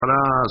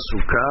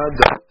Sukkah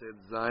Daf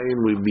Zayin.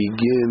 We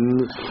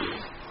begin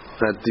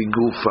at the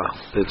Gufa.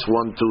 It's 1,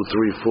 2,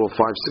 3, 4, 5,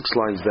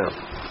 6 lines down.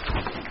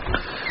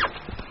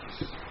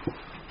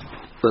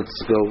 Let's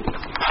go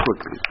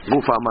quickly.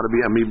 Gufa Amar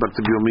Rabbi Ami bar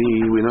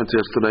Yomi. We noticed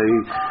yesterday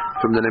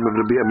from the name of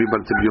Rabbi Ami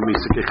bar Yomi.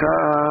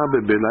 Succah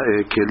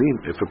bebelae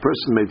kelim. If a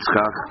person made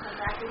succah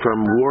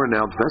from worn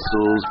out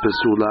vessels,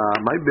 pesula.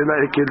 My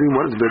belae kelim.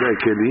 What is belae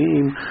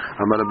kelim?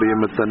 Amar Rabbi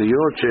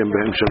Mataniyot she'em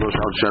behem shalosh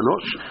al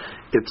shalosh.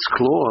 It's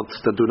cloths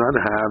that do not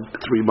have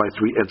 3 by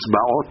 3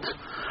 etzbaot,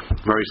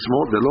 very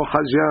small. The lo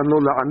chazyan lo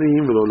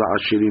la'anim v'lo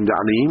la'ashirim. The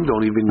anim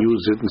don't even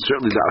use it, and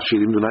certainly the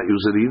ashirim do not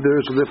use it either.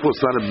 So therefore,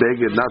 it's not a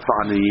beged, not for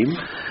anim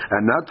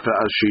and not for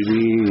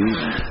ashirim.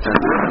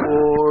 And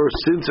therefore,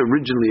 since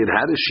originally it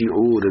had a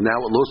shiur and now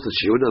it lost the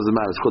shiur, it doesn't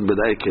matter. It's called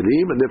bedai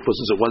kelim. And therefore,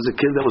 since it was a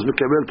kid that was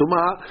mikabel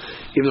tumah,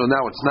 even though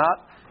now it's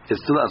not, it's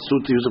still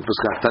asur to use it for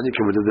skach. Tanya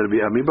can read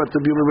the Ami, but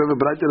to be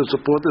remembered, but I did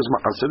support this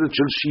ma'aseret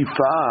shel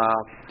shifa.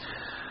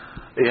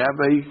 You have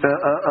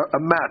a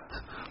mat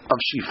of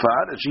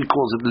shifar, and she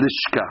calls it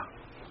lishka.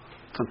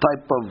 It's a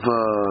type of,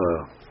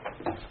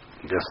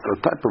 a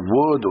type of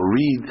wood or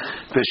reed.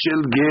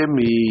 Veshel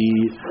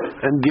gemi,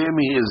 and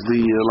gemi is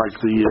the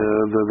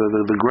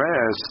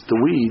grass, the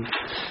weed.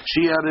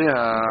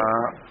 Shiarea.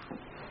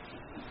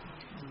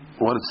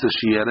 What is the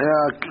shiarea?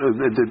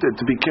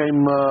 It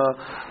became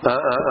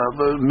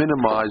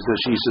minimized. The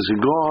she says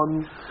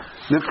gone.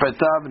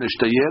 Nifchetav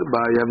nishtayer ba.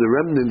 You have the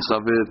remnants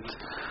of it.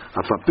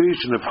 Even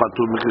though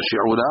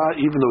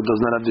it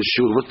does not have the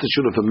shiur. What's the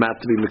shiur of a mat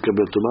to be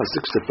mikabel tumah?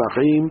 6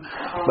 tefachim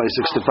by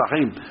 6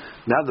 tefachim.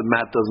 Now the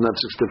mat doesn't have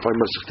 6 tefachim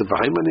by 6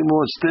 tefachim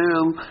anymore.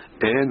 Still,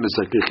 and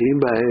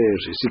misakichim ba'er.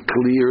 You see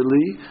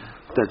clearly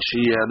that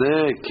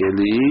shiyareh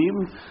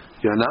kelim.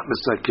 You're not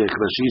misakich.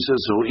 Rashi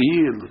says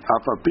ho'il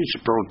afapish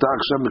perotach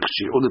sham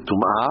shiur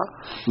letumah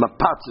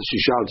mapatz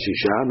shisha al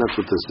shisha. That's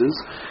what this is.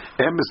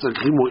 And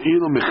misakchim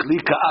ho'il u'michli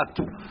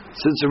ka'atu.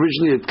 Since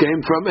originally it came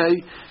from a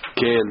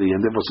keli, and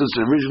therefore since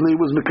originally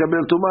it was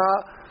mikabel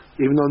tumah,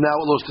 even though now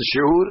it lost the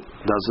shiur,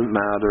 doesn't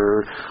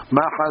matter.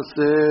 When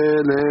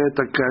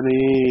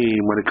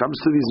it comes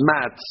to these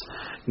mats,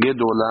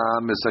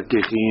 gedola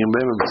mesakichim.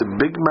 If it's a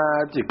big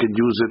mat, you could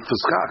use it for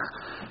skach,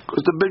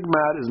 because the big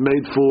mat is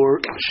made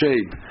for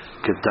shade.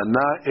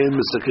 Ketana in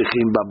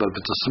mesakichim baba. If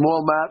it's a small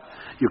mat,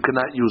 you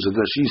cannot use it.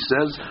 As she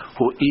says,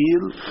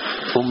 ho'il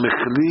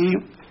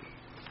u'michli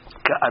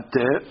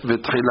ka'ateh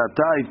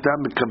v'tchilata ita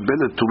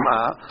mekabelet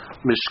tum'ah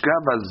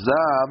mishkav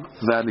hazav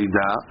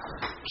v'anida.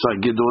 So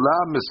gedola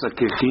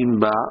misakechin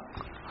ba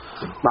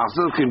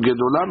ma'aselkim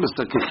gedola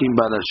misakechin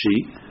ba rashi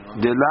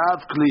delav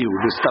kliu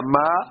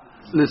v'stama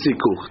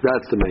l'sikuch.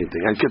 That's the main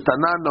thing. And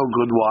ketana no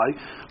good. Why?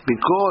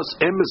 Because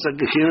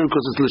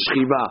because it's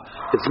l'shchiva.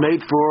 It's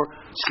made for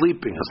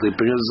sleeping.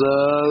 Sleeping is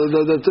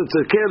it's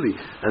a keli,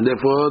 and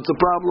therefore it's a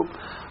problem.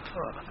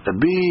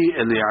 Rabbi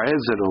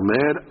Eliezer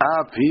Omer,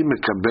 af hi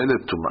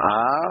mekabelet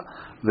tum'ah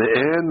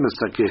ve'en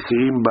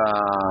mesakechim ba.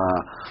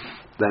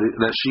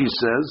 That she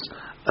says,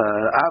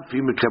 af hi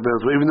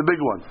mekabelet, even the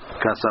big one,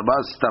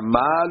 kasabas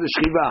tama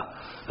l'shchiva,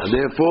 and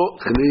therefore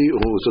chli'u.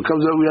 So it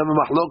comes out we have a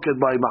mahloket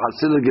by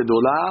mahasil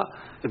gedola,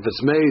 if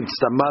it's made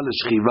stama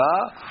l'shchiva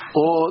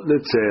or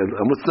l'tzel.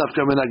 And what's the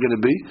nafkamina going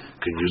to be?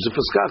 Can you use it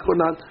for skach or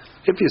not?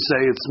 If you say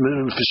it's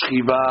for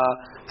shchiva,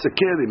 it's a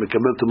keli,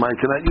 mekabel tumah, you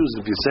cannot use it.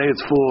 If you say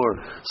it's for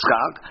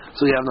skach,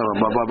 so you have no.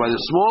 But by the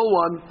small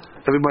one,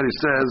 everybody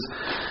says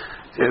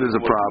it is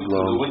a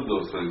problem. The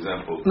windows, for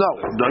example. No,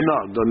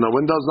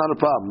 windows not a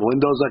problem.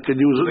 Windows I could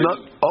use it. No,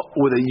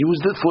 would they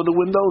use it for the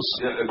windows?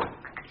 Yeah.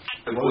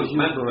 If it was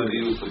meant to be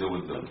used for the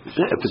window.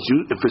 Yeah, if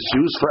it's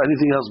used for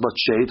anything else but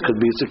shade, could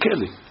be it's a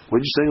keli. What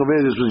are you saying over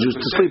here? This was used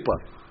to sleep on.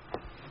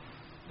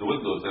 The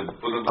windows.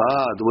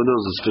 The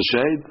windows is for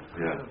shade.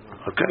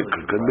 Yeah. Okay,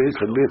 could be it's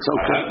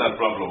okay. I had that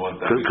problem one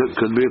time.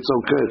 Could be it's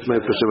okay. It's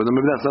made for shade. But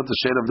maybe that's not the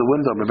shade of the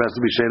window. Maybe it has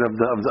to be shade of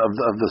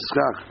the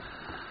skach.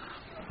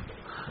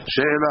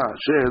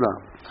 Sheila.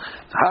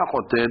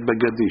 Hachotet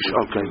begadish.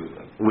 Okay.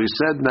 We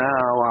said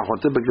now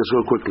hachotet begadish.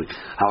 Go quickly.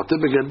 Hachotet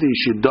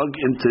begadish. You dug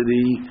into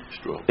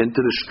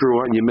the straw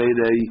and you made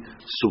a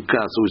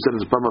sukkah. So we said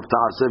it's a problem of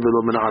ta'aseh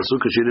v'lo min ha'asuk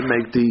because you didn't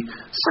make the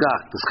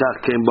skach. The skach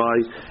came by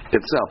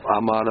itself.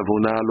 Amar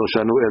Avuna lo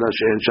shanu ela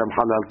she'en sham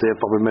halal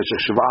tefach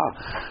b'meshech shiv'ah.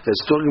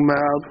 It's talking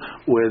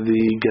about where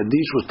the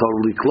gadish was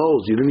totally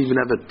closed. You didn't even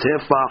have a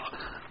tefach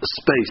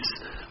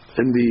space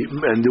in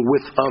the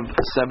width of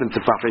 7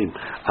 tefachim.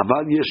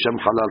 Aval yeshem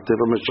halal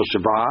teva meshach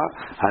shiv'ah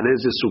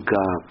halez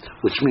sukkah,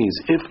 which means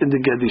if in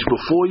the gadish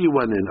before you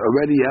went in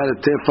already you had a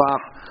tefach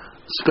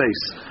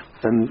space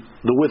and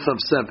the width of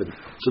 7,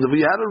 so that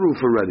we had a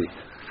roof already.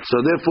 So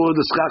therefore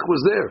the skach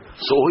was there.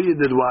 So all you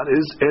did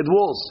is add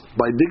walls.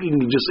 By digging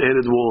you just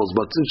added walls.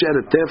 But since you had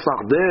a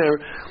tefach there,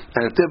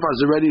 and a tefach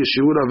is already a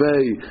shiur of a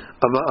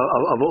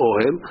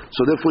ohel,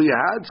 so therefore you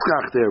had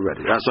skach there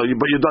already.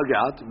 But you dug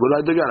out. What did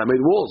I dig out? I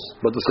made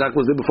walls. But the skach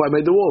was there before I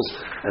made the walls.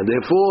 And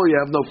therefore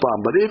you have no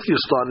problem. But if you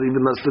started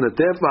even less than a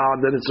tefach,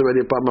 then it's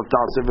already a problem of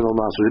ta'aseh v'lo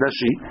ma'aseh.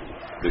 Rashi.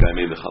 The guy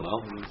made the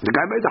halal. The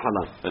guy made the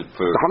halal. And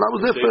The halal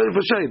was there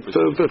for shade,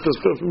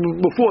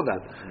 before that.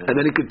 And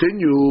then he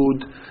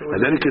continued.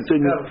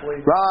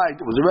 Right.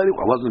 It was already.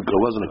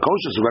 It wasn't a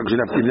kosher sukkah because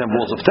you didn't have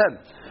walls of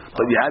 10.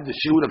 But you had the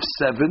shiur of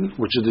 7,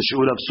 which is the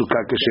shiur of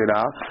sukkah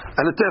keshera,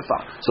 and a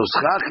tefah. So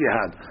schach you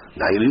had.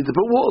 Now you need to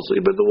put walls, so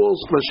you put the walls.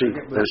 Rashi.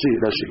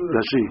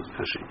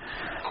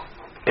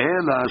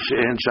 אלא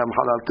שאין שם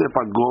חלל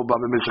טפח גובה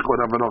במשך כל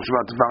רבנו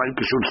שבעת דברים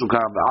כשול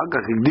סוכה ואחר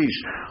כך הקדיש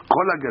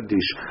כל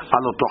הגדיש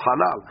על אותו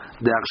חלל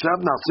ועכשיו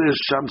נעשה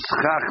שם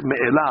סכך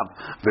מאליו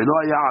ולא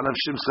היה עליו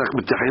שם סכך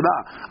מתחילה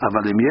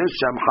אבל אם יש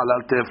שם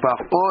חלל טפח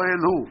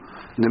אוהל הוא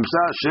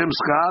נמצא שם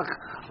סכך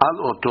על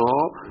אותו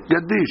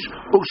גדיש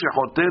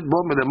וכשחוטאת בו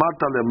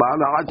מלמטה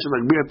למעלה עד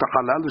שנגביה את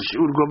החלל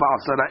לשיעור גובה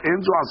 10 אין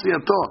זו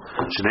עשייתו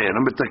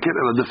שאינו מתקן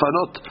אלא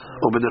דפנות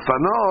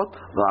ובדפנות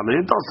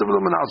ועמרים תעשה ולא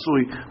מן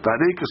עשוי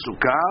והרי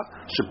כסוכה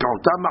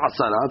שפעותה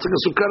מעשרה צריך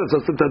הסוכה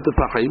לצלצל את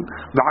הטפחים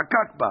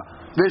ועקק בה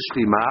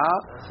ושלימה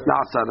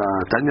לעשרה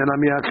תניא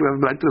נמי הכלב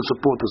בלייטר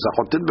סופורטוס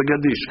החוטאת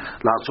בגדיש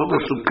לעשות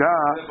הסוכה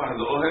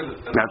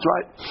that's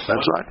right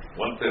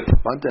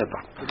one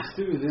טפח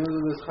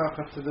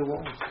after the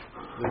walls.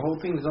 The whole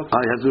thing is up to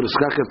you have to do the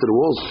schach after the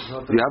walls.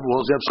 You have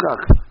walls, you have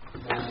schach.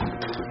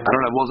 I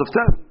don't have walls of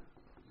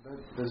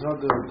 10. There's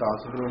not the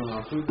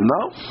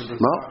No.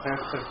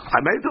 I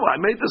made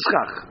the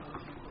schach.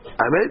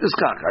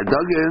 I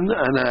dug in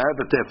and I have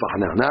a tefach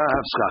now. Now I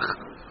have schach.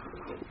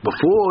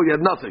 Before you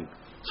had nothing.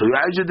 So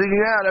as you're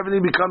digging out,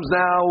 everything becomes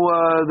now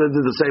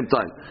the same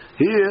time.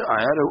 Here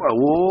I had a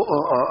wall,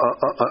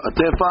 a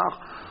tefach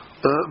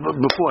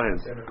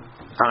beforehand.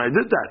 And I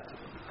did that.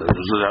 I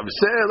have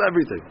sale,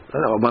 everything.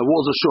 My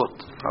walls are short.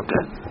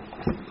 Okay.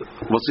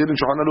 We'll see it in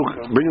Shulchan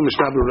Aruch. Bring him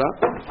Mishnah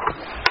Berurah.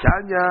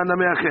 Tanya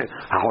Nameache.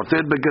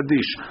 Hachotet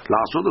begadish.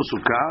 La'asod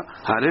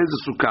sukkah. Harez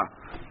sukkah.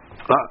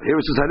 Here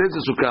it says Harez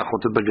sukkah.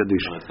 Hachotet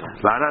begadish.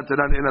 V'arat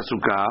eran ena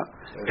sukkah.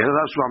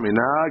 Ela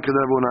shvamina.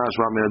 Kedavuna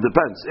shvamina.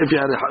 Depends. If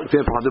you had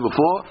hachotet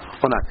before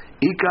or not.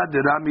 Ika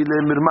derami le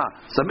mirma.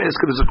 Some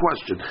ask it as a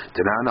question.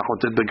 Teran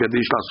hachotet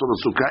begadish. La'asod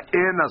sukkah.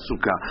 Ena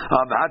sukkah.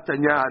 V'at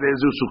Tanya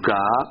Harez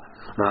sukkah.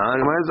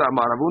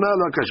 אמרבונה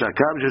לא קשה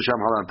כמה שיש שם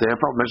חלל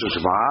טפח במשך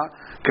 7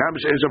 כמה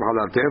שיש שם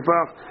חלל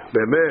טפח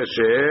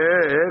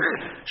במשך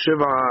 7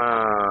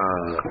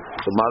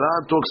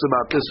 Maran talks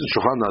about this in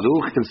Shulchan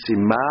Aruch in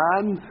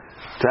Siman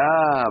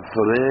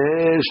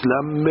Tafresh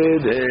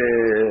Lamed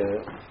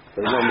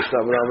there's no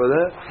Mishnah over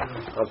there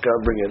okay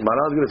I'll bring it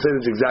Maran is going to say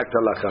this exact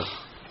halakha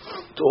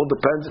it all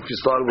depends if you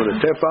started with a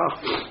tefach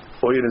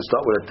or you didn't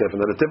start with a tefach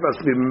now the tefach has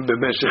to be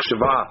b'meshech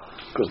 7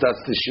 because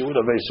that's the shiur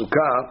of a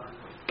sukkah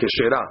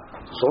Keshera.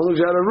 So long as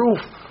you had a roof.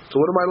 So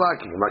what am I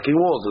lacking? I'm lacking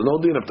walls. There's no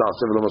din of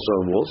ta'aseh v'lo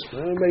walls.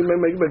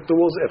 Make the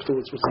walls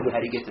afterwards.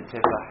 How do you get the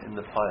tefah in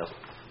the pile?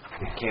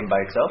 It came by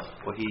itself?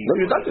 Or he? No,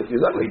 you dug it.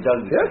 You dug it.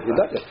 Yeah, you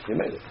dug it. You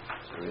made it.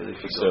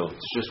 So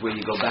it's just where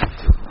you go back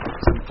to.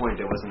 At some point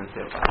there wasn't a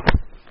tefah.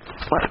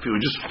 What if you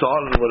just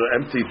started with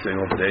an empty thing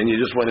over there and you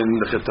just went in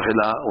the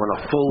chetahila on a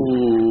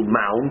full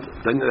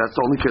mound? Then that's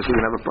the only case we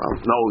can have a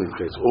problem. No only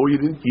case. Or you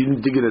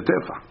didn't dig in a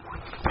tefah.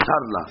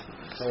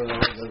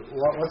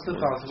 What's the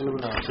possible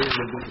now?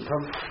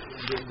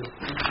 The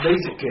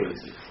basic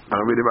case.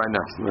 I'll read it right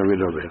now. I'll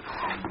read it over here.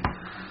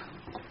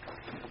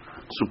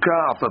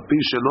 Sukkah afapi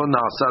shelo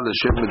na'asa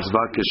l'shem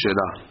mitzvah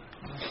keshera.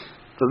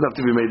 Doesn't have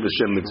to be made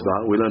l'shem mitzvah.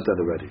 We learned that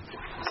already.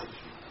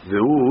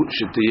 Vehu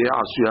shetiyeh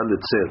asuya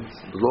l'tzel.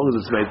 As long as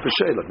it's made for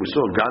shei. Like we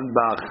saw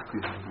ganbach,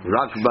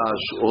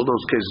 rakbash, all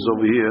those cases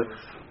over here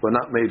were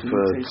not made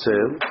for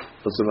sale.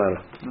 What's the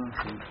matter?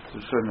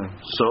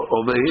 So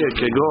over here,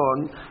 kegon,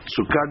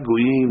 sukat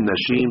goyim,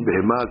 nashim,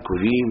 behema,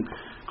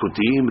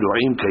 kutim,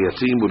 ru'im,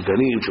 kayatzim,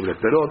 bulganim, shuvlet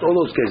perot, all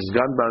those cases,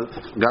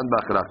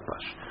 ganbach,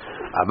 rakbash.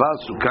 Aval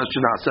sukat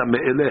shena'asa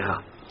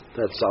me'eleha.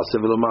 That's aseh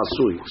v'lo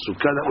ma'asui.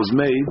 Sukat that was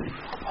made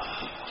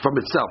from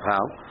itself.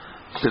 How?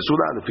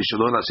 Pesula, lefi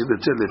shelo na'asid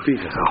etzeh, lefi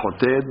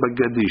chachotet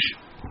bagadish.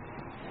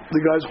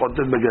 The guy's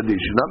chotet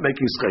bagadish. You're not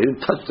making schach. You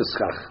didn't touch the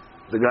schach.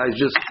 The guy's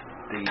just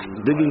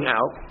digging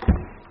out.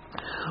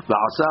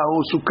 Va'asahu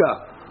sukkah.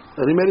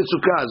 And he made it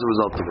sukkah as a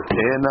result of it.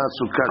 Ena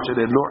sukkah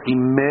shelo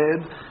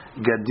imed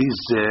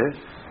gadise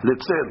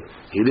letzel.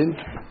 He didn't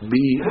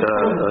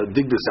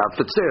dig this out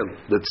for tzel.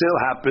 The tzel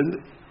happened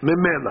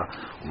ממנה.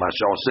 מה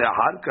שעושה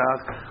אחר כך,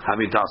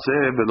 המתעשה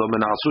ולא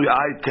מן העשוי,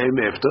 it came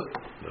after.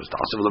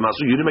 תעשה ולא מן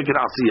העשוי, you didn't make it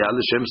עשייה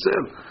לשם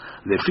סל.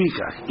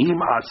 לפיכך, אם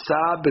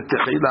עשה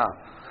בתחילה,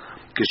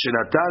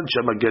 כשנתן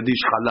שם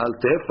הגדיש חלל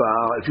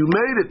טפח, if you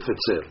made it for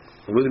צל,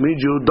 it means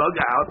you dug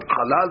out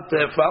חלל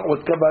טפח,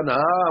 what כוונה?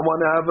 I want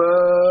to have a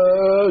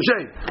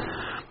shame.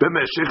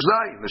 במשך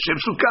זין, לשם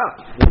סוכה.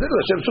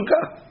 לשם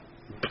סוכה.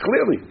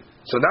 Clearly.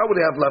 So now what do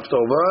you have left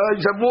over?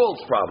 You have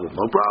walls problem,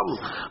 no problem.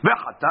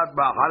 וחטאת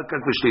באחר כך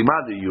בשלימה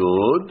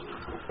דיוד,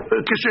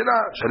 כשלה,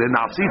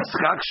 שלנעשית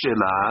צחק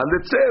שלה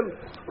לצל.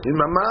 היא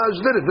ממש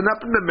דרך,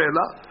 ונפן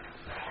במלה.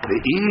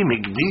 ואם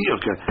הגדי,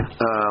 אוקיי.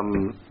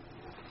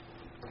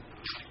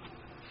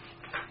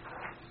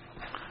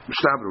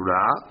 משנה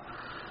ברורה,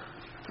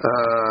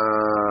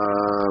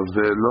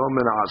 ולא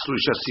מן העשוי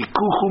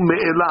שהסיכוך הוא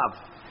מאליו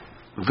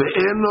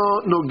ואינו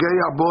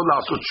נוגע בו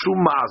לעשות שום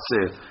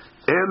מעשה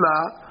אלא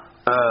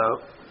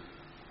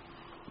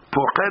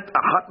פוחת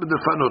אחת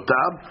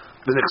מדפנותיו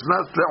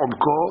ונכנס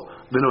לעומקו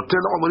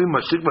ונוטל עומרים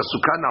משליך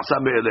והסוכה נעשה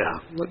מאליה.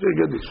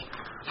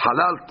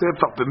 חלל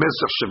טפח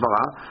במשך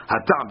שברה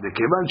הטעם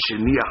דכיוון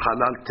שנהיה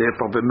חלל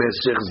טפח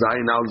במשך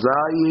זין על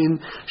זין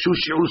שהוא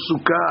שיעור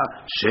סוכה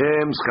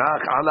שם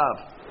סכך עליו.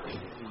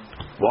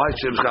 why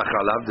שם סכך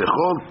עליו?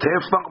 דכל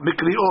טפח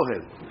מקרי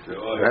אוהל.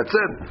 that's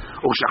it.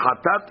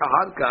 וכשחטאת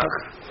אחר כך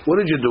what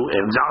did you do?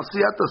 אין זה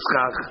עשיית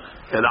הסכך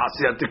אלא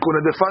עשיית תיקון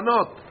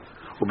הדפנות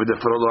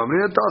ובדפנות לא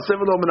אמרים תעשה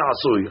ולא מן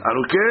העשוי. I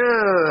don't care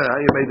how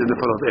you made the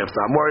דפנות after.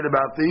 I'm worried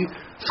about the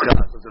סכך.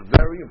 It's a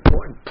very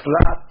important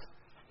plot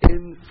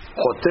in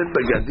Chotet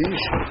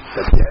Begadish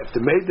that you have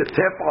to make the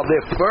tefah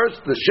there first.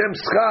 The Shem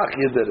Schach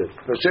you did it.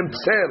 The Shem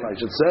Tzel I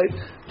should say.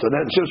 So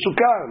then Shem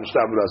Sukkah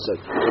Mishtabra said.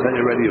 So then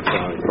you're ready for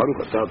it. Baruch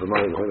atah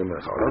Adonai Eloheinu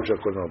melech haolam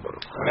she'akol na'am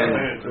baruch.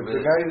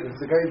 If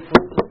the guy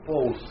put the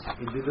post,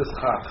 he did the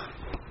schach,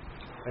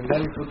 and then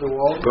he put the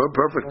wall.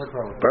 Perfect.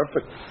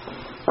 Perfect.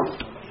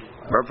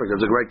 Perfect.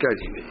 That's a great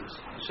case.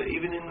 So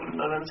even in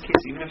Nalan's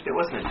case, even if there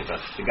wasn't a tefah,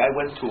 the guy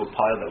went to a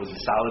pile that was a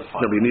solid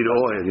pile. No, but you need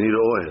oil. You need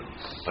oil.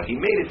 But he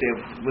made it there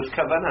with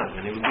kavanah,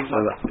 and it would be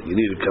fine. You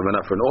need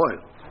kavanah for an oil.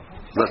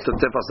 That's the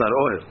tefah's not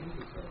oil.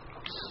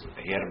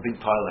 He had a big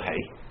pile of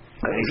hay.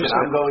 And he said,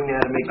 I'm going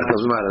there to make it.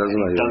 Doesn't matter.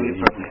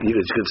 You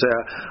could say,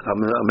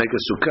 I'll make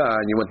a sukkah,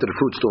 and you went to the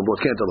fruit store and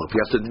bought cantaloupe.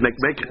 You have to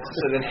make it.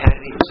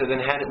 So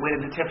then where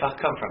did the tefah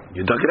come from?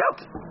 You dug it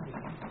out.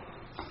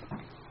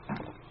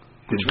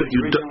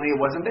 Originally it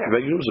wasn't there.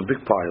 It was a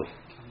big pile.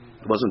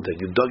 It wasn't there.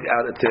 You dug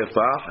out a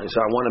tefah and said,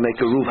 I want to make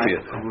a roof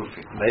here.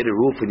 Made a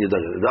roof and you dug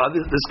it.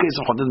 This case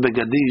of Chotet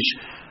Begadish,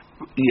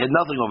 you had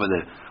nothing over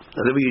there.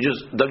 And then you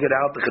just dug it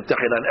out,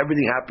 and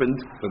everything happened.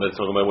 So that's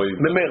talking about where you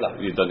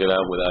dug it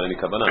out without any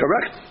kavanah.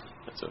 Correct.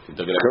 So if you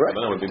dug it out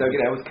with kavanah, dug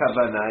it out with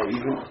kavanah,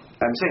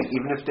 I'm saying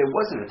even if there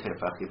wasn't a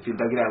tefah, if you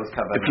dug it out with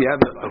kavanah. If you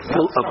have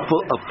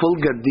a full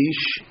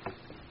gadish,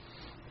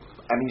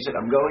 I mean, you said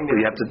I'm going there.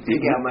 You have to dig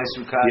out my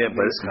sukkah. Yeah,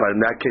 but in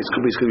that case,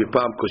 could be a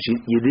problem because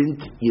you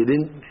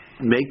didn't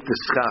make the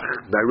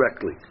schach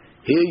directly.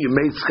 Here you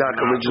made schach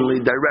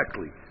originally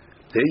directly.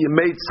 There you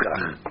made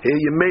schach. Here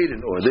you made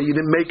it, or there you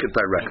didn't make it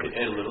directly.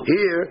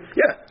 Here,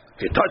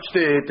 if you touched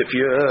it, if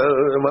you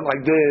went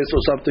like this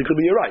or something, could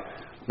be you're right.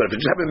 But if it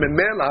just happened in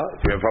Mela,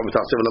 if you have a problem with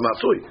Taseh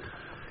V'Lamasui,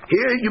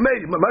 here you made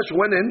it. Mamash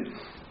went in,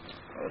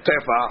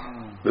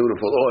 tefah,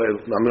 beautiful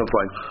oil. I'm gonna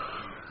find.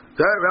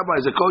 Rabbi,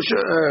 is it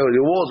kosher?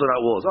 Your walls are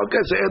not walls. Okay,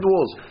 so add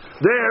walls.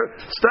 There,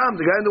 Stam,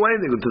 the guy didn't do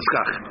anything with the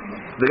schach.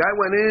 The guy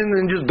went in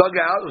and just dug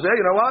out and said, hey,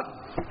 you know what?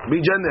 Be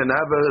gender and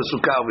have a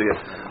sukkah over here.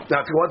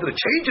 Now, if you wanted to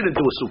change it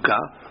into a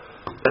sukkah,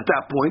 at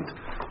that point,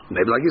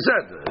 maybe like you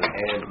said,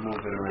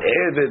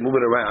 move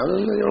it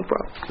around, no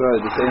problem.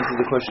 Sorry, this answers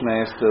the question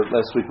I asked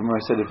last week. Remember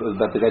I said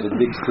about the guy that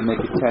digs to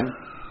make it 10?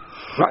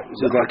 Right,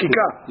 so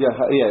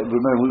yeah,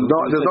 remember.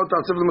 There's no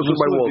Taseh V'Lamasui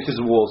by walls. Because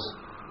of walls.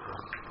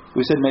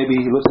 We said maybe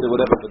he lifted it,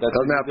 whatever, but that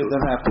doesn't have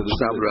to. It's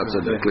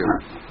clear.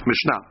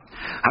 Mishnah.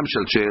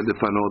 Hamshel she'el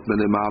defanot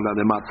menemala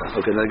lemata.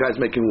 Okay, now the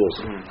guy's making walls.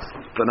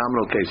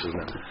 Phenomenal cases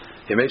now.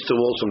 He makes the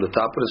walls from the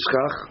top of the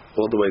schach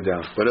all the way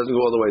down. But it doesn't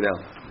go all the way down.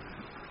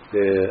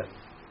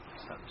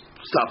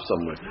 Stops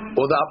somewhere.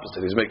 Or the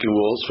opposite. He's making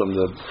walls from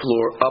the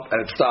floor up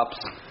and it stops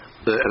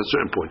at a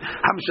certain point.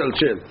 Hamshel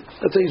she'el.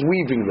 Let's say he's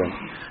weaving them.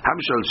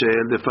 Hamshel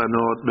she'el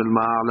defanot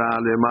menemala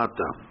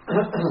lemata.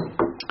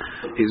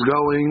 He's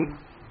going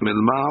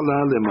מלמעלה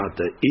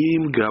למטה,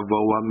 אם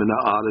גבוה מן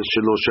הארץ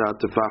שלושה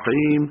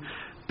טפחים,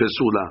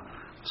 פסולה.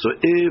 So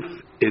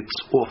if it's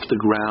off the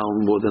ground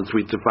more than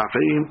 3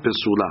 tefachim,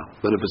 pesula.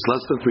 But if it's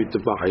less than 3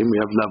 tefachim, we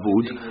have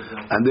lavud,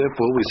 and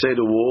therefore we say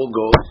the wall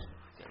goes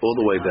all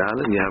the way down,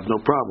 and you have no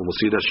problem. We'll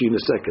see Rashi in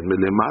a second.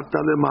 Melemata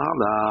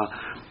lemala.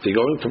 If you're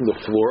going from the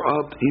floor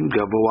up, im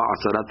gavoa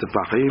asara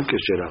tefachim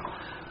keshera.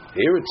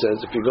 Here it says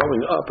if you're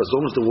going up, as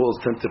long as the wall is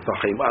 10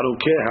 tefachim, I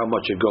don't care how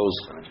much it goes.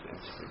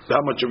 How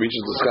much it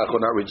reaches the schach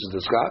or not reaches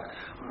the schach.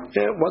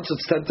 Yeah, once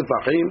it's 10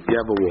 tefachim, you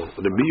have a wall.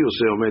 The biyu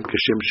say omed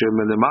kashem shem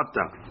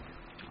melemata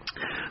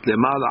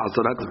lemala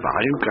asarat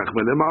tefachim kach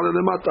melemala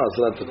lemata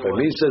asarat tefachim.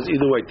 He says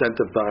either way 10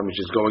 tefachim,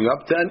 which is going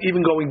up 10,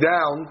 even going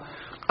down.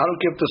 I don't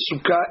care if the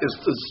sukkah is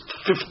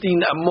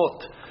 15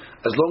 amot.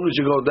 As long as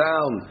you go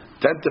down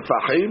 10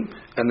 tefachim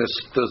and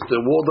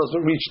the wall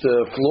doesn't reach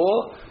the floor,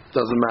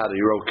 doesn't matter.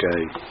 You're okay.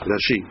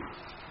 Rashi.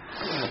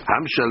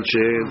 Hamshel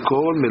she'el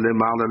kol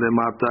melemala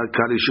lemata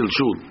kari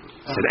shilshul.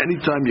 At any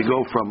time you go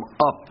from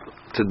up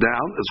to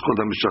down, it's called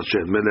hamshel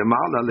she'el.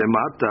 Melemala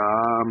lemata,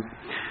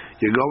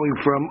 you're going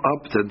from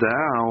up to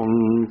down.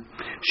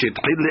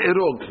 Shitchid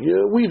le'erog,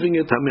 you're weaving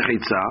it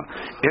hamechitza.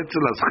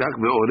 Etzel aschach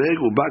ve'oreg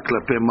uba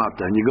klape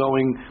mata, and you're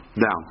going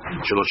down.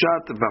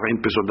 Sheloshat v'arim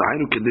pesod.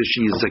 Dahainu kedei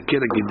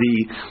she'yizaker hagedi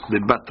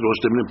lebat rosh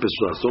temim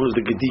pesod. As long as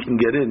the gedi can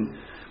get in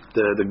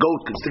the goat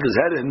can stick his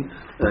head in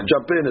and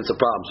jump in, it's a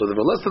problem. So if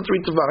we're less than 3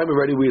 tefachim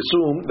already, we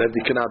assume that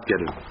he cannot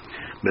get in.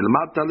 Once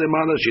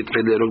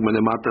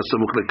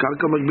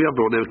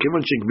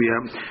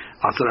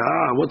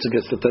it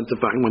gets to 10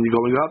 tefachim when you're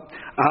going up,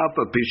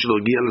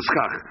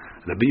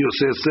 Rabbi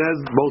Yosef says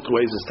both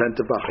ways is 10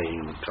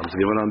 tefachim. Comes the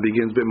Gemara and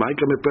begins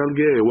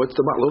what's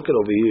the machloket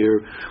over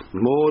here?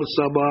 More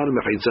sabar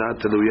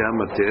mechitza teluya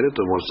materet,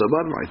 or more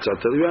sabar mechitza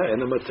teluya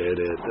ena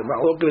materet. The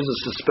machloket is a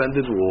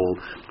suspended wall.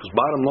 Because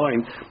bottom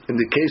line, in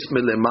the case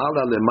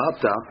milemala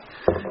lemata,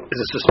 is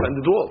a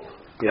suspended wall.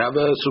 You have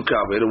a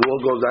sukkah where the wall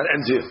goes down,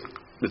 ends here.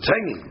 It's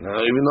hanging,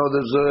 even though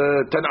there's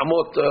 10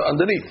 amot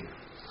underneath.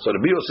 So the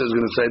Bios is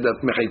going to say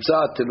that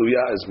mechitza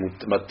teluya is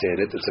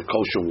materet, it's a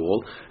kosher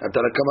wall, and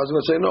Tanakama is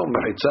going to say no,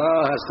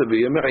 mechitza has to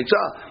be a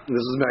mechitza. This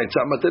is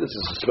mechitza materet, it's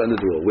a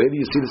suspended wall. Where do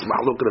you see this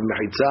mahloket of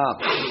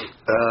mechitza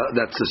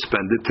that's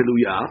suspended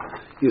teluya?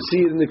 You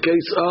see it in the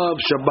case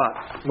of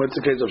Shabbat. What's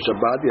the case of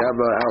Shabbat? You have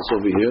a house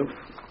over here,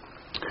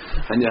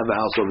 and you have a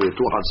house over here, 2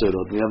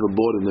 hatzerot, and you have a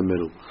board in the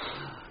middle,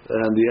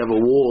 and you have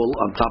a wall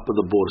on top of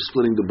the board,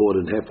 splitting the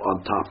board in half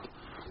on top.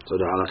 So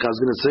the halakha is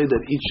going to say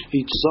that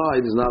each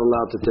side is not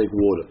allowed to take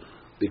water,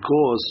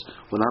 because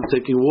when I'm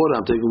taking water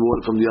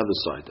from the other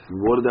side.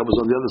 And water that was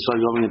on the other side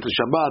going into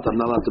Shabbat, I'm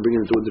not allowed to bring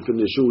it into a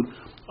different yeshud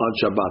on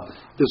Shabbat.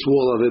 This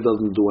wall over here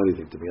doesn't do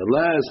anything to me.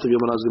 Unless the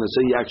Gemara is going to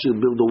say you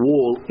actually build a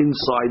wall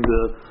inside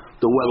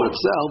the well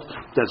itself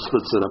that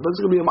splits it up.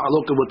 It's going to be a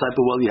ma'alok of what type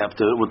of wall you have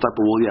to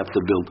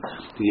build.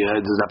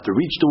 Does it have to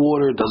reach the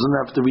water? Doesn't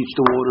have to reach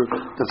the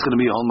water? That's going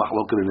to be a whole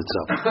ma'alok in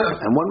itself.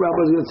 And one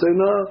rabbi is going to say,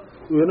 no,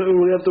 we don't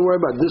really have to worry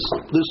about it.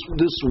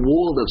 This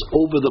wall that's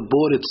over the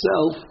board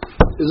itself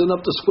is enough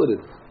to split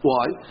it.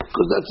 Why?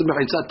 Because that's a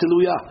mechitza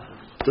teluya.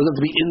 It doesn't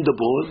have to be in the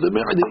board. The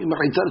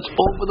mechitza that's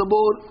over the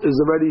board is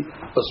already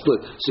a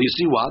split. So you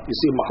see what? You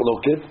see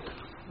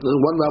ma'aloket.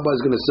 One rabbi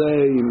is going to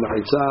say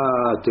mechitza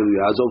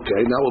teluya is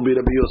okay. That will be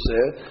Rabbi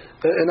Yosef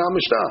in our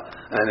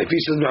Mishnah. And if he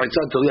says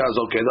mechitza teluya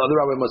is okay, the other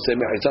rabbi must say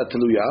mechitza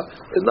teluya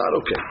is not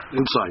okay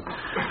inside.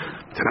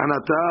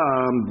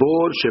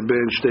 Board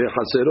sheben shtei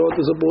chatzerot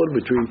is a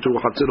board between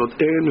 2 chatzerot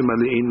and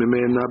memali'in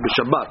memena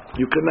b'Shabbat.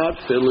 You cannot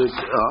fill it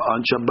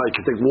on Shabbat. You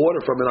can take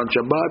water from it on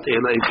Shabbat.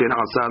 Ela iken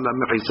asa la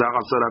mechitza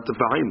asarat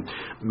tefachim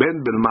ben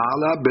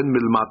bilma'ala ben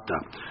milmata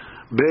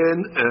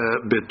ben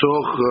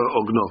betoch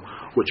ogno,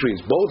 which means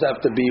both have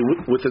to be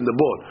within the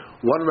board.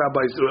 One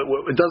rabbi,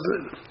 it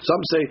doesn't.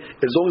 Some say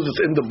as long as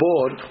it's in the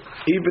board,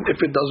 even if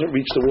it doesn't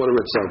reach the water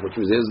itself, which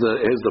means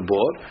here's the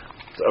board.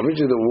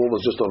 Originally the wall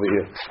was just over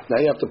here.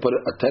 Now you have to put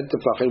a 10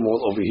 tefachim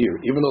wall over here,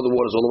 even though the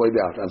water is all the way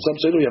down. And some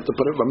say no, you have to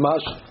put it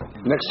mamash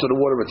next to the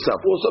water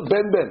itself. Also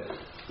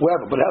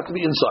wherever, but it has to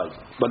be inside.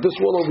 But this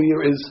wall over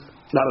here is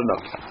not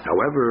enough.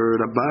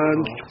 However,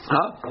 Rabban,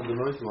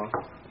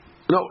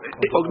 no,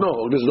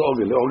 ogno. This is the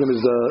ogen. The ogen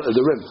is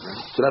the rim.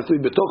 So it has to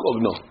be betoch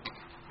ogno.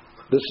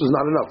 This is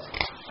not enough.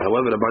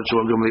 However, Rabban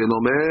Shmuel Gamliel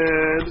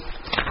Omer,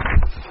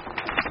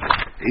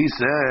 he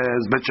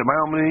says, Bet Shammai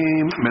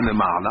Omrim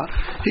Menemala.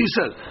 He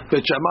says,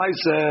 Bet Shammai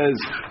says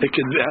it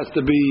has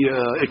to be,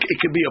 it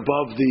can be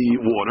above the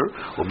water.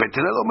 Or Bet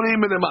Hillel Omrim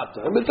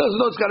Menemata. And it doesn't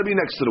know it's got to be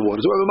next to the water.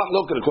 So we're not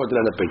looking according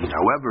to that opinion.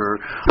 However,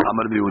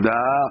 Amar B'Yehuda,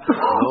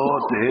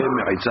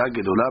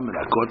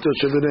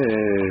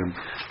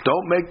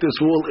 don't make this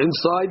wall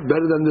inside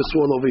better than this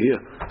wall over here.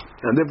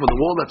 And therefore, the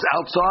wall that's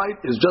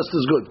outside is just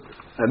as good.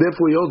 And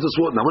therefore, he owns this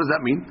wall. Now, what does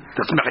that mean?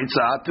 That's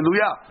Mechitza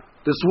Teluya.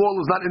 This wall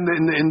is not in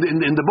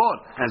the board,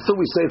 and still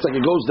we say it's like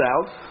it goes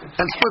down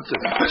and splits it.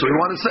 So we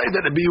want to say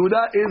that the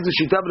Yehuda is the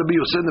shita of Rabbi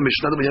Yosef in the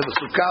Mishnah. We have a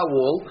Sukkah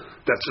wall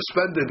that's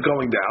suspended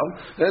going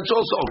down, and it's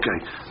also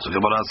okay. So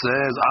the Gemara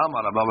says,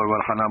 Amar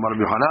Rabbi Hanan, Amar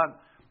Rabbi Hanan.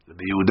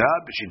 The Yehuda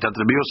b'shitat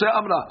Rabbi Yosef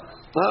Amra.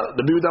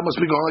 The Yehuda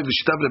must be going like the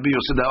shita of Rabbi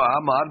Yosef.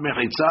 Amar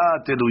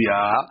mechitza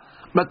teluya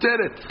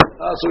materet.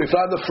 So we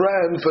found a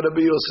friend for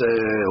Rabbi Yosef.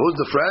 Who's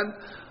the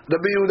friend? The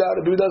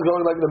Yehuda is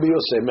going like the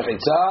Yosef.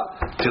 Mechitza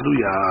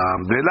teluya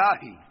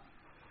velahi.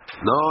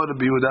 No, the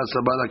Yehuda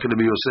sabala can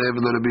be Yosef,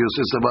 and the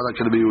Yosef sabala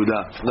can be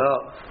Yehuda.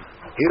 No,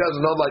 he doesn't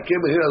know like him,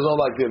 and he doesn't know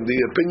like him. The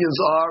opinions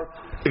are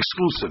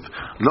exclusive.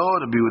 No,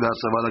 the Yehuda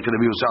sabala can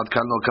be Yosef.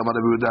 Kan no kama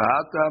the Yehuda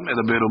hatam and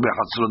the beru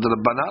bechatzrot the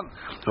Rabbanan.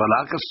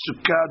 Valakas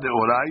Sukkah de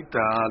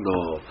oraita.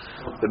 No,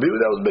 the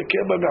Yehuda was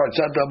became by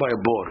mechatzata by a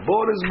board.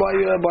 Board is by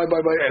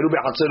beru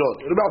bechatzrot.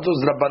 Beru bechatzrot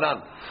is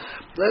Rabbanan.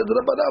 The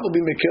Rabbanan will be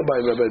mekil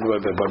by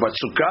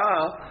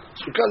Sukkah.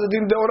 Sukkah is a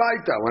din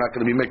deoraita. We're not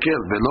going to be mekil.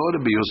 Velo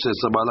Rabbi Yosef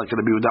sabala can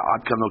be Yehuda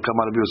ad kan no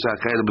kama Rabbi Yosef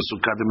chayil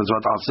besukkah de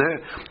mizvat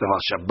aseh.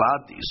 Davar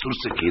Shabbat isur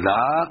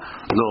sekila.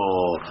 No,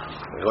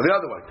 go the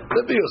other way.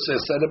 Rabbi Yosef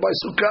said it by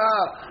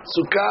Sukkah.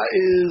 Sukkah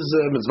is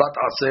mizvat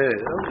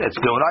aseh. It's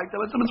deoraita,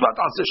 but it's mizvat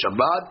aseh.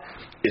 Shabbat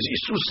is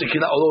isur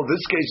sekila. Although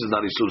this case is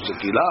not isur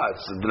sekila,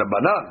 it's the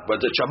Rabbanan, but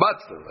it's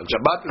Shabbat still. And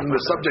Shabbat is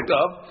the subject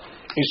of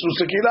isur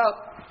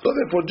sekila. So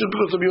therefore, just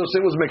because Rabbi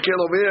Yosef was Mekel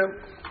over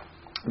here,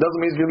 doesn't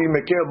mean it's going to be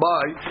mekil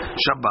by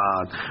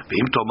Shabbat.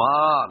 V'im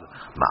tomar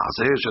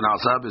ma'aseh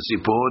shena'asa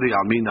b'sipori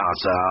al mi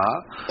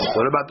na'asa.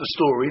 What about the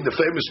story, the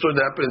famous story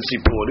that happened in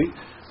Sipori?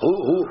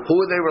 Who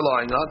are they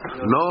relying on?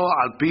 Lo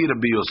al pi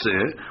Rabbi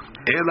Yosef,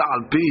 ela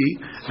al pi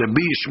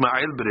Rabbi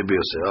Ishmael b'Rabbi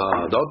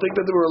Yosef. Don't think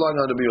that they were relying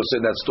on Rabbi Yosef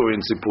in that story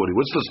in Sipori.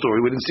 What's the story?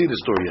 We didn't see the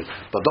story yet.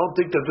 But don't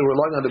think that they were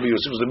relying on Rabbi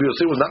Yosef, because Rabbi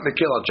Yosef was not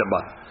mekil on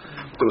Shabbat.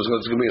 There was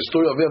going to be a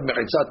story of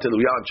Mechitzat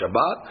Tiluyah on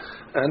Shabbat,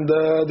 and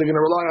they're going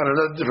to rely on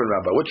another different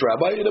rabbi. Which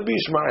rabbi? Rabbi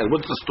Ishmael.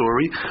 What's the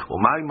story?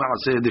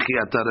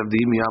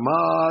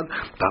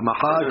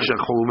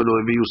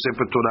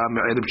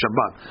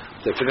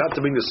 They forgot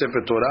to bring the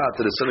Sefer Torah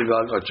to the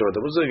synagogue on Shabbat.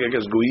 There was, I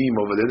guess, Goyim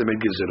over there. They made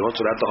Gizerot,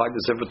 so they had to hide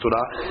the Sefer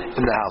Torah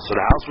in the house. So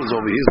the house was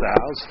over here, the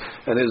house,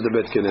 and here's the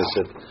Bet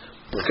Knesset.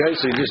 Okay,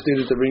 so you just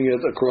needed to bring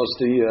it across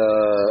the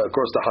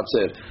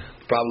Hatzer.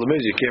 The problem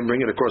is you can't bring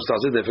it across the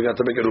Hatzer. They forgot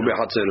to make a Rubei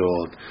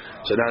Hatzerot.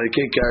 So now you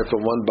can't carry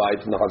from one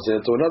bite in the Hatzer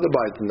to another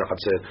bite in the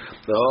Hatzer.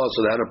 Oh,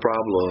 so they had a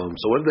problem.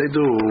 So what did they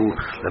do?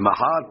 The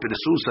Mahat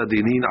Pirsu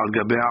Sadinin al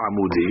Gabei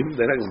Amudim.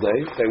 The next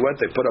day they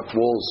put up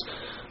walls.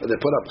 They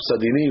put up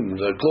sadinim,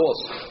 the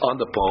cloths, on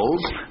the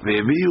poles.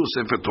 Ve'viu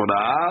Sefer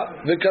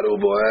Torah. Ve'karu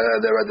bo.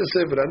 They read the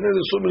Sefer. And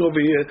they're assuming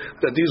over here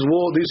that these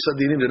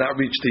sadinim did not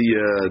reach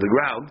the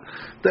ground.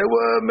 They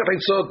were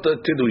mechitzot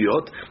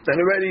tiduyot, and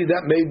already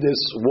that made this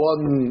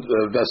one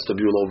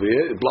vestibule over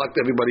here. It blocked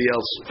everybody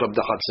else from the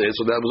Hatzeh.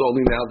 So that was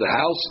only now the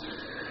house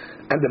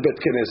and the Bet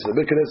Knesset. The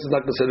Bet Knesset is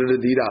not considered a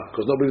dira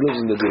because nobody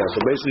lives in the dira. So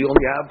basically, you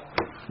only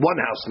have one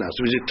house now.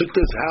 So you took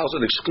this house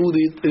and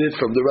excluded it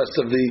from the rest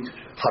of the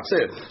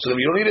Hatzeh. So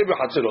you don't need every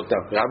Hatzerot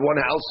now. You have one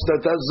house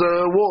that has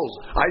walls.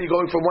 How are you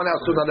going from one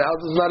house to another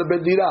house? It's not a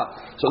Bet dira.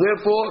 So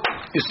therefore,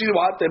 you see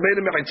what? They made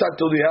a mechitzat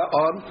tiluyah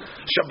on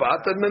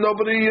Shabbat, and then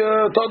nobody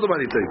told them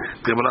anything.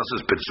 Gemara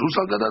says, "Persus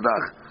al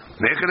gadadach."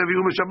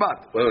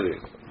 Shabbat. Where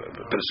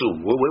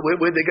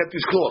they get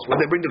these cloths? Where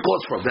they bring the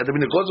cloths from? They had to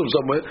bring the cloths from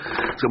somewhere.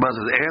 So Gemara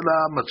says,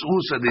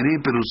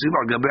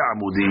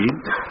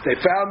 they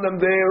found them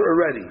there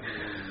already.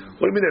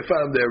 What do you mean they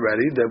found them there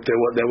already? They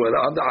were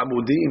on the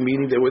amudim,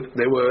 meaning they were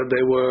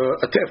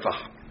a tefah.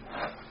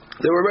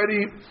 They were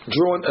already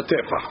drawn a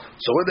tefah.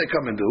 So what did they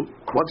come and do?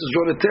 Once it's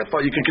drawn a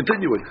tefah, you can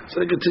continue it.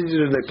 So they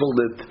continued and they pulled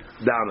it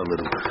down a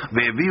little. So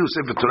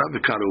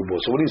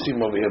what do you see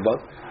over here,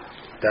 bud?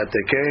 That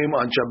they came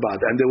on Shabbat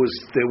and there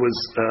was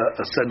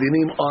a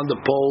sadinim on the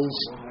poles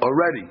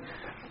already.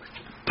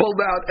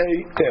 Pulled out a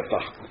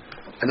tefah.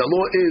 And the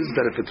law is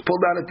that if it's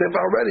pulled out a tefah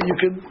already, you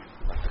can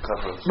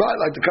right,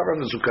 like the cover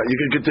of the sukkah, you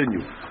can continue.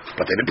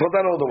 But they didn't pull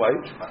that all the way.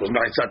 It was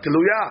mechitzat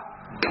tiluyah.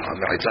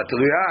 Mechitzat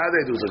tiluyah, how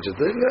they do such a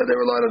thing? They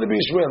relied on the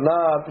Ishmael,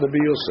 not the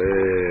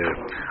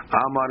Yosef.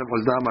 Amar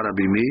Amar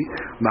Abimi,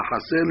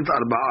 Machaselet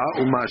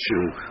Arba'a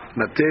Umashu,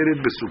 Nateret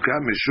Besukah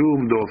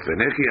Mishum Dofen.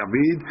 Echi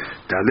Avid,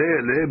 Tale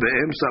Le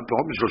Be'emsa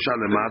Pachot Mishlosha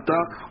Lemata,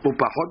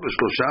 Upachot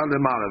Mishlosha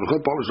Lemala.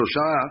 V'chot Pachot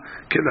Mishlosha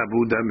Kelavu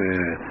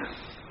Dameh.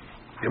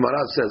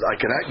 Gemara says, I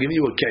cannot give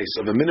you a case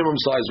of a minimum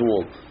size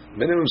wall.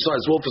 Minimum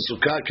size wall for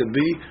Sukkah could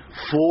be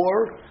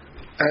 4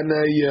 and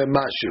a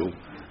mashu.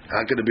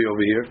 How could it be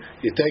over here?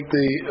 You take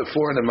the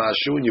 4 and a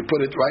mashu and you put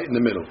it right in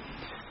the middle.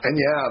 And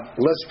you have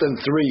less than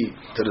 3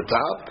 to the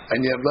top,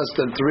 and you have less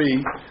than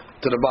 3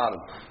 to the bottom.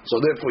 So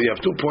therefore you have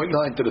 2.9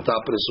 to the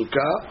top of the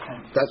Sukkah,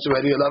 that's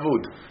already a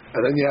lavud.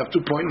 And then you have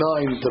 2.9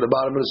 to the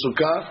bottom of the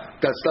Sukkah,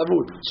 that's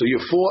lavud. So your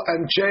 4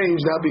 and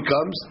change now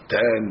becomes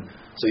 10.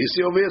 So you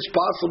see over here, it's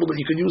possible that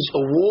you can use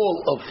a wall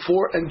of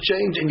 4 and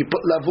change, and you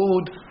put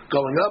lavud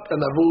going up and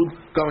lavud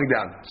going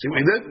down. See what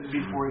we did?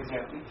 Before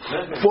exactly.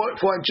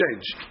 4 and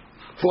change.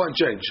 4 and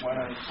change.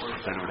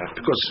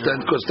 Because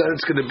then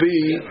it's going to be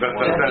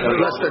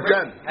less than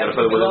 10. It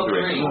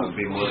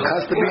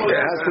has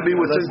to be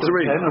within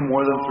 3. 10 or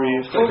more than 3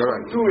 years.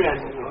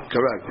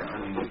 Correct.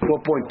 4.2.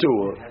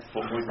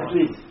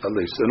 At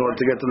least. In order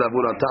to get the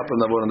lavud on top and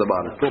lavud on the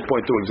bottom.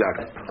 4.2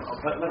 exactly.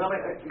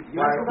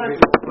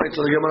 Right,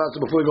 so the Gemara,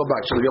 before we go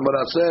back, so the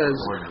Gemara says,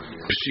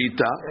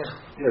 Pshita.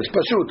 It's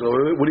Pashut.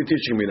 What are you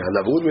teaching me now?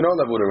 Lavud? We know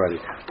lavud already.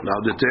 Now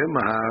the term,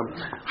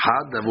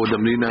 Had lavud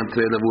amrina and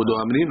Tre lavud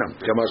amrina.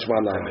 I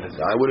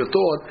would have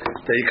thought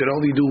that you could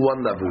only do one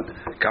lavud.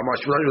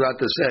 Kamashma, you have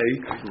to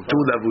say 2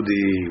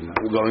 lavudim,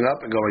 going up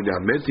and going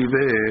down. Metive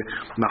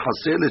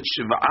machaselet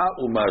shiv'a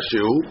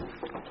umashu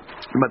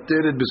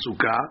materet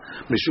besukah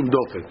mishum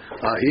dofen.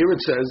 Here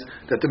it says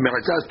that the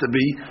meritah has to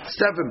be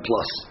 7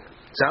 plus.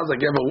 Sounds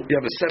like you have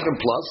a 7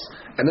 plus,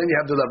 and then you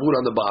have the lavud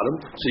on the bottom,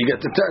 so you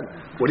get to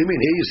 10. What do you mean?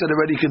 Here you said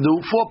already you can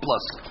do 4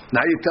 plus. Now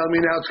you're telling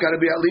me now it's got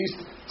to be at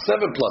least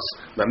 7 plus.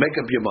 Now make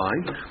up your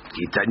mind.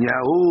 Now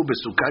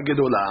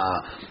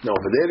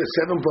over there the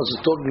 7 plus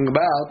is talking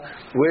about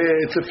where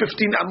it's a 15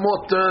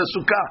 amot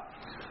sukkah.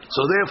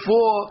 So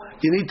therefore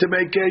you need to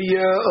make a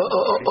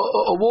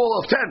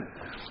wall of 10.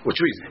 Which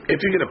means if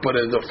you're going to put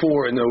the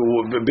 4 in the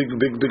big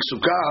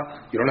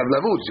sukkah, you don't have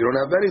lavuds, you don't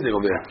have anything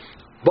over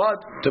there.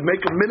 But to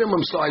make a minimum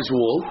size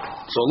wall,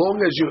 so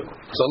long as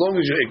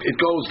it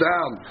goes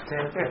down,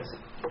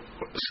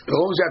 As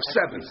long as you have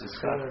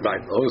 7.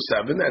 Right, as long as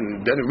 7, and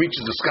then it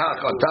reaches the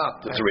Succah on top,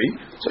 the 3,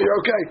 so you're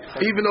okay.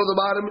 Even though the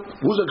bottom,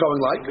 who's it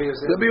going like?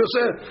 The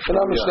Biyoseh. And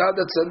I'm Mishnah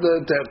that said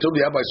till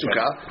the by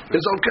Succah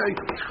is okay.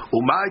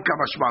 Umay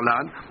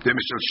kamashmalan, the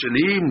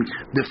Mishalshelim,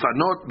 the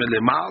Fanot,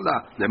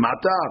 Melemala,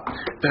 Lemata,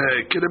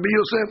 Kirabi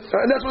Yosef.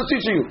 And that's what's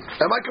teaching you.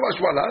 Umay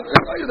kamashmalan,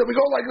 that we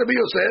go like the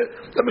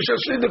Biyoseh, the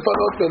Mishalshelim, the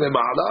Fanot,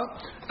 Melemala,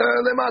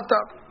 Lemata.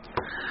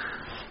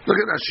 Look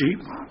at Rashi.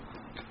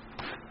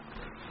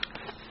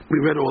 We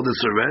read all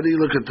this already.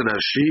 Look at the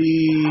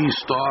Rashi.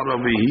 Start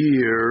over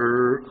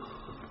here.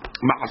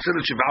 Ma'asir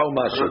shiv'ah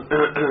u'mashu.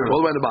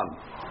 All the way to the bottom.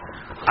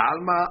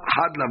 Alma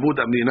had lavud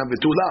amnina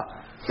v'tula.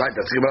 Right,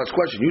 that's the Gemara's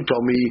question. You told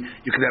me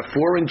you can have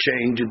 4 and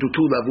change and do 2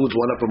 lavuds,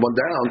 1 up and 1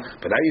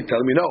 down, but now you're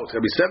telling me no, it's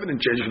going to be 7 and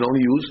change. You can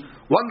only use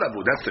 1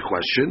 lavud. That's the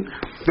question.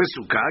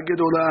 Sukkah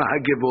gedola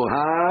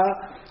hagevoha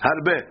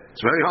harbe.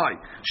 It's very high.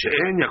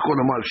 She'en yakol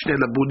amar shne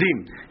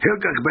labudim.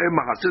 Hilkach be'em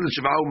ma'asir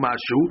shiv'ah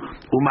u'mashu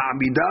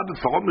u'ma'amida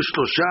b'farot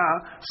mishlosha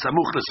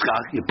samuch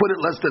l'schach. You put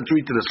it less than 3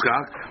 to the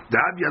schach.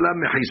 Da'ab yala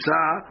mechisa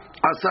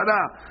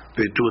asara.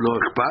 ותו לא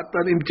אכפת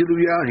אם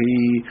תלויה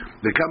היא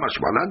וכמה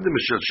שמלן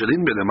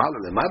דמשלשלים בלמעלה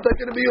למטה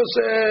can be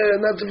Yosef,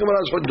 and that's the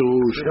Gemara's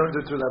Hadush. You don't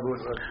do 2 lavuds,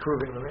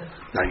 proving them.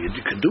 Now you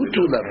can do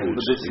 2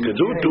 lavuds. You can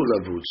do 2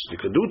 lavuds. You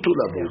can do 2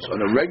 lavuds on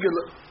a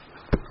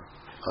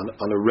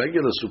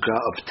regular sukkah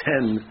of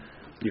 10.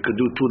 You could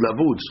do 2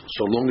 lavuds,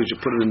 so long as you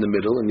put it in the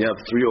middle and you have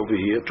 3 over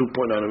here, 2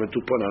 point on it,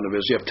 2 point on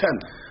it, so you have 10.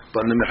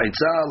 But in the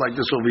mechitza like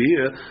this over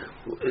here,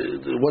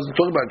 it wasn't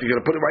talking about it. You're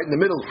going to put it right in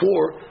the middle,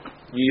 4.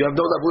 You have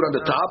no lavud on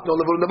the top, no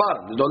lavud on the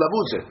bottom. There's no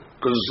lavud there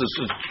because it's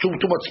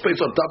too much space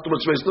on top, too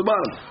much space on the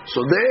bottom.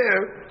 So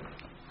there,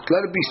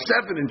 let it be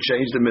 7 and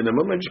change the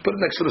minimum, and just put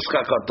it next to the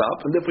skak on top,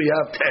 and therefore you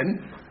have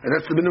 10, and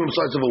that's the minimum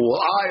size of a wall.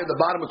 At the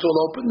bottom it's all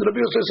open. The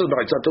Rabbi Yosef says,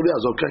 "Right, it's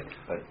okay."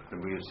 But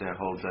the Rabbi Yosef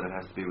holds that it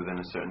has to be within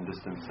a certain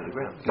distance to the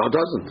ground. No, it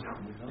doesn't.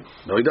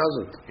 No, he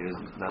doesn't. He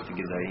doesn't, not to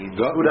give that.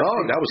 No,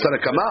 that was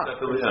Tanakama.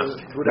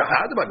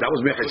 That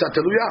was Mechitza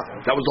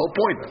Teluyah. That was the whole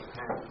point.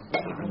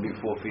 It could be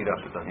 4 feet up.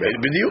 It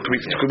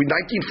could be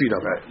 19 feet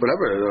up,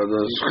 whatever.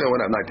 The Sukkah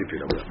went out 19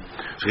 feet up.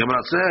 So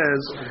Gemara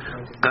says,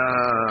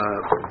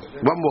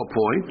 one more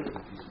point.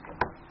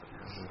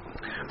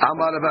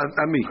 Amar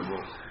Ami.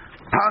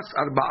 Pas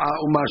arba'a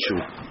umashu.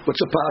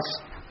 What's a pas?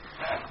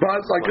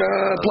 Pas like a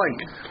plank.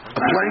 A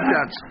plank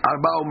that's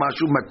arba'a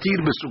umashu matir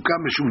besukkah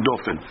mishum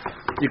dofen.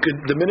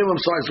 The minimum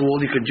size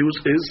wall you could use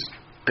is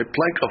a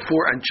plank of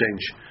 4 and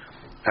change.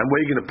 And where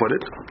are you going to put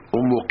it?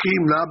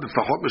 Umukim la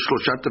b'fachot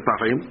b'shloshat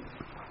tefachim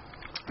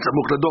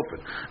samuk ladofin.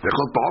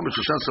 V'chol pachot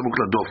b'shloshat samuk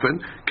ladofin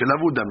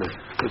kelavud dameh.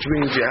 Which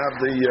means you have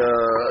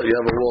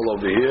a wall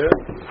over here,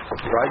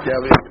 right?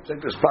 You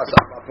take this pas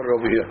up, put it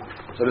over here.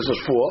 So this is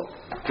 4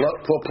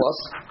 plus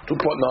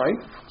 2.9.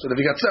 So if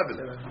you got 7,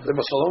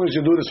 so long as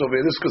you do this over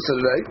here, this is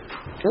considered a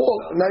wall.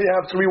 Now you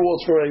have 3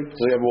 walls for a.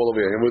 So you have a wall over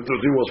here, and with 3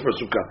 walls for a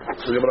sukkah.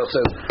 So the Gemara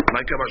says,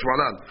 "Ma'ika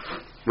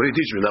b'shmalan." What do you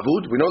teach me?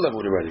 Lavud? We know Lavud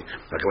already.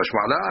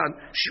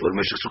 Shiur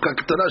Succah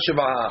Ketana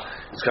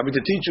Shiv'ah. It's coming to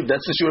teach you.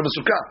 That's the Shiur of a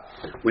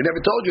Sukkah. We never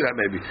told you that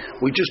maybe.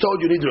 We just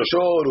told you need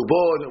Roshor,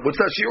 Ubod. What's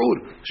that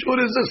Shiur? Shiur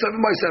is 7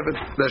 by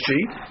 7. That's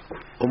she.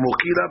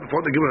 Umukila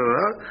before the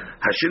Gemara.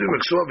 Hashirim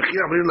Meksua B'chi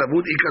Amrin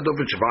Lavud Ika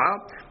Dofen Shiv'ah.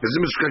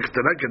 Bezim Sukkah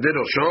Ketana Kedei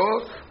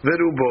Roshor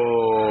Verubo.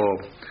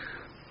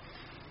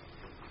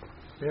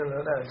 You don't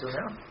know that until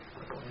now?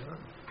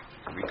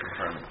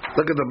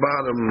 Look at the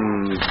bottom,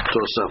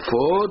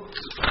 Tosafot.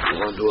 I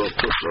want to do a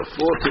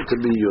Tosafot. It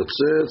will be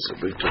Yotzet. It's a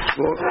big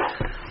Tosafot.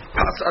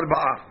 Pas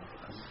Arba'a.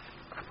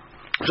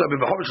 So,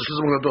 בבחור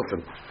שסוזם לדופן.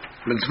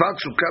 מצוות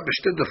סוכה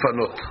בשתי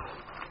דפנות.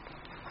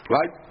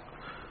 Right?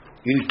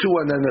 You need 2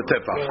 and then a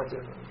tefach.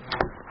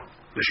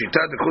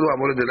 בשיטה דכולו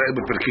אמור לדלעי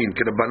בפרקין,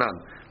 כרבנן.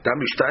 דם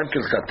משתיים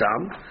כלכתם,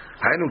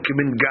 היינו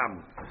כמין גם.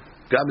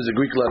 גם is a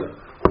Greek letter.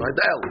 Right?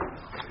 The L.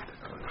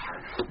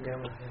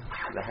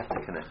 They have to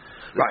connect.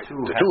 Right, the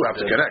 2 have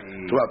to connect.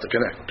 2 have to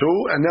connect.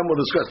 2, and then we'll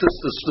discuss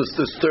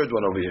this third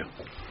one over here.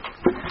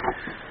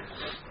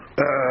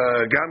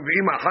 גם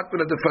ואם אחת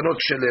מן הדפנות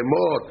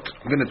שלמות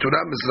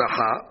ונתונה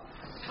מזרחה.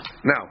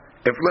 Now,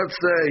 if let's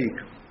say,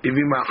 if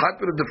אם אחת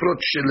מן הדפנות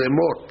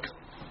שלמות,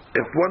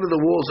 if one of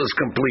the walls is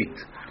complete,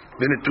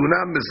 ונתונה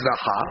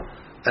מזרחה,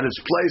 and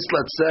it's placed,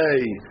 let's say,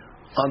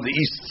 on the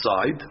east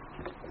side,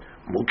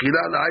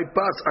 מוקילה לעי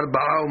פס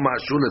 4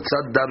 ומשהו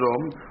לצד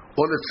דרום,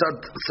 or לצד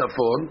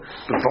צפון,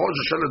 לפחות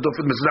ששל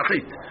לדופן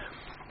מזרחית.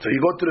 So you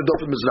go to the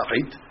דופן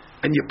מזרחית,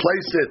 and you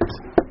place it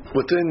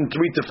within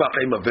 3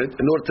 tefachim of it,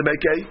 in order to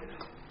make a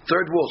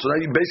third wall. So now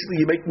you're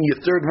making your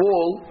third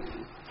wall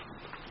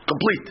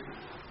complete,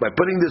 by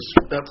putting this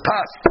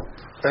pas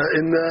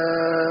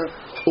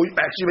or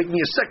actually making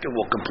your second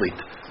wall complete.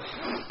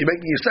 You're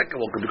making your second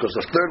wall complete, because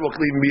the third wall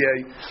can even be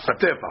a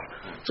tefach.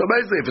 So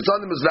basically, if it's on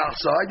the mizrach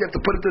side, you have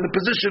to put it in a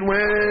position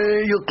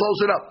where you'll close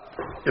it up.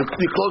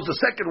 You close the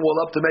second wall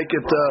up to make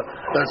it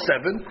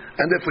 7,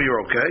 and therefore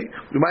you're okay.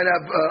 We might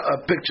have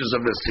pictures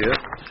of this here.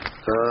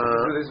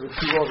 With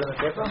 2 walls and a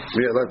tefach?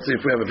 Yeah, let's see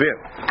if we have it here.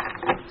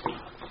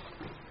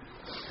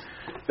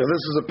 Now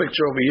this is a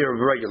picture over here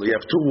of regular. You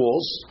have two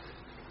walls.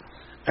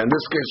 And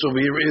this case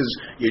over here is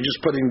you're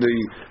just putting the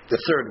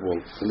third wall.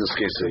 In this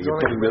case, you're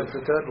putting the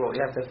third wall. You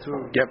have to have two.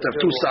 You have to have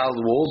two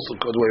solid walls,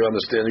 the way you're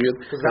understanding it.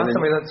 Because last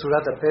time we learned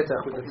Surat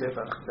HaPetach with the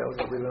Tefach. That was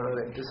what we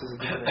learned. This is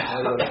a different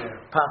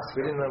pass.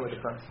 We didn't learn with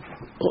the pass.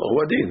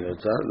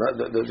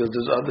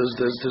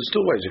 There's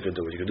two ways you can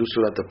do it. You can do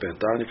Surat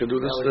HaPetach and you can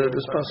do this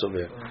pass over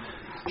here.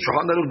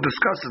 Shulchan Aruch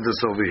discusses this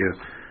over here.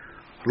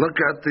 Look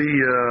at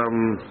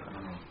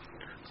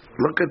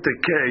the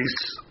case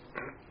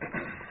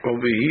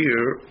over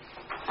here.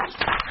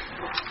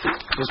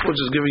 This one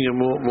is giving you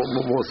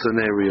more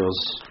scenarios.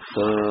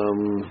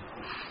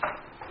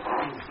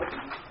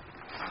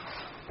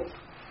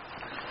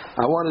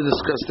 I want to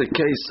discuss the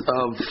case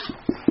of.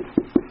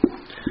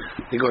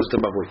 He goes to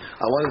Mabui.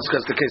 I want to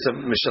discuss the case of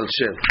Mishal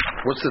Shel.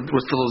 What's the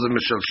laws of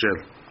Mishal Shel?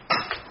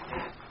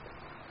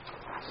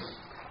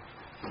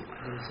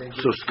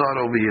 So start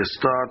over here.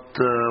 Start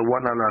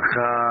one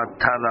halacha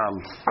taral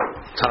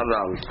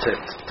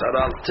tet.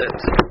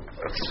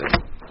 Let's see.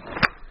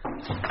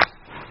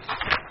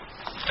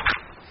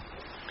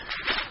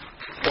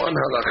 One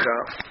halacha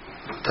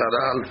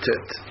taral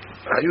tet.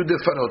 Hayu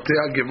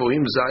defanotea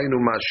gevohim zayin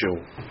umashu.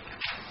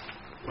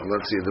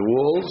 Let's see. The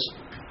walls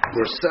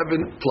were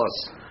 7 plus.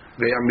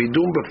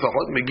 Ve'amidum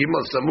befachot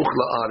megimal samuch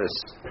la'aris.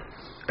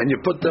 And you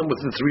put them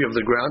within 3 of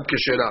the ground.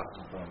 Keshera.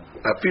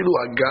 Afilu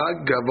agag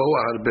gavoa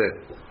harbe.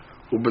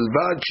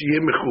 Ubelvad shiye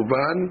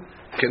mechuvan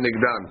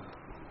kenegdan.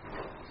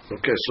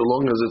 Okay, so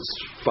long as it's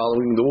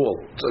following the wall,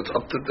 so it's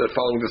up to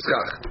following the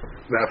schach.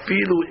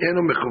 Ve'afilu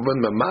eno mechuvan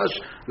mamash.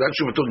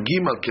 Actually, we're talking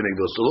gimal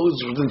kenegdo. So long as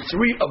it's within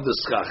 3 of the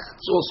schach,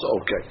 it's also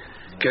okay.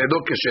 Kenegdo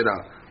keshera.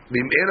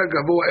 V'im era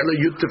gavoa ela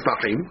yud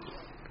tefachim.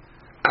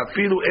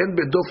 Afilu en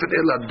bedofet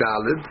ela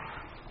dalid.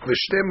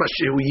 V'shte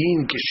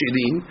mashehuyin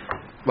keshirin.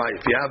 Right,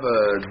 if you have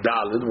a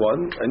dalid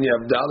one, and you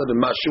have dalid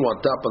and mashu on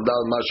top and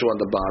dalid mashu on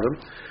the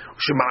bottom,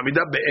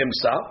 shema'amida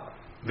be'emsa,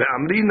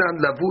 ve'amrinan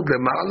lavud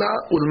lema'ala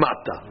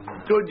ulmata.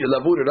 Good, you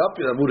lavud it up,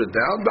 you lavud it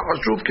down,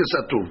 ba'ashuv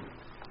kesatum.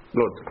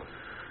 Good.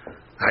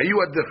 Hayu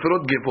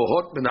ad-defrot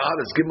gevohot min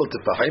ha'aretz gimel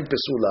tefachim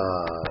pesula.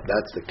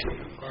 That's the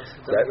key.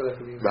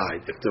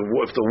 Right. If the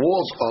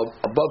walls are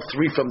above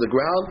 3 from the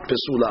ground,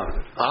 pesula.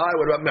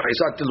 What about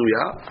mechisat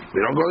teluya? We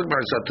don't go to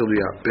mechisat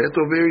teluya. Bet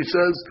over here he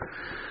says,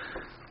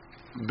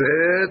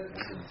 Bet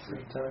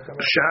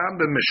Sham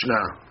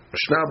b'Mishnah.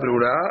 Mishnah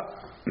Brura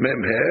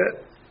Memhe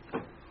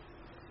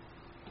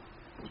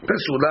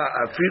Pesula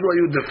afilu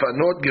ayu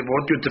defanot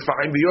gevot yu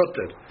tefachim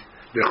biyoter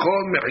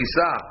bechol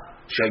mechisa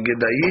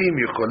שהגדיים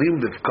יכולים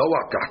לפקוע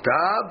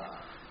תחתיו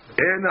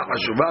אין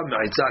החשובה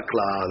מעיצה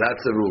כלל.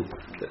 That's the rule.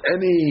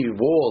 Any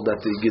wall that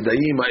the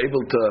gedayim are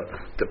able to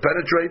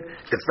penetrate,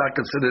 it's not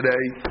considered a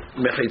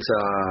mechitza.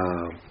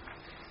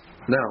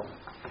 Now,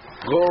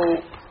 go.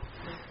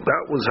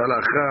 That was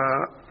halacha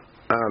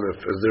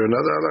aleph. Is there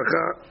another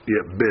halacha?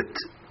 Yeah, bit.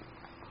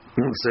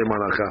 Same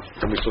halacha.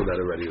 And we saw that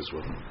already as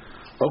well.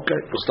 Okay,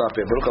 we'll stop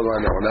here. Baruch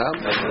Adonai Le'olam.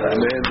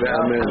 Amen.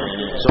 Amen.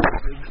 So,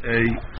 a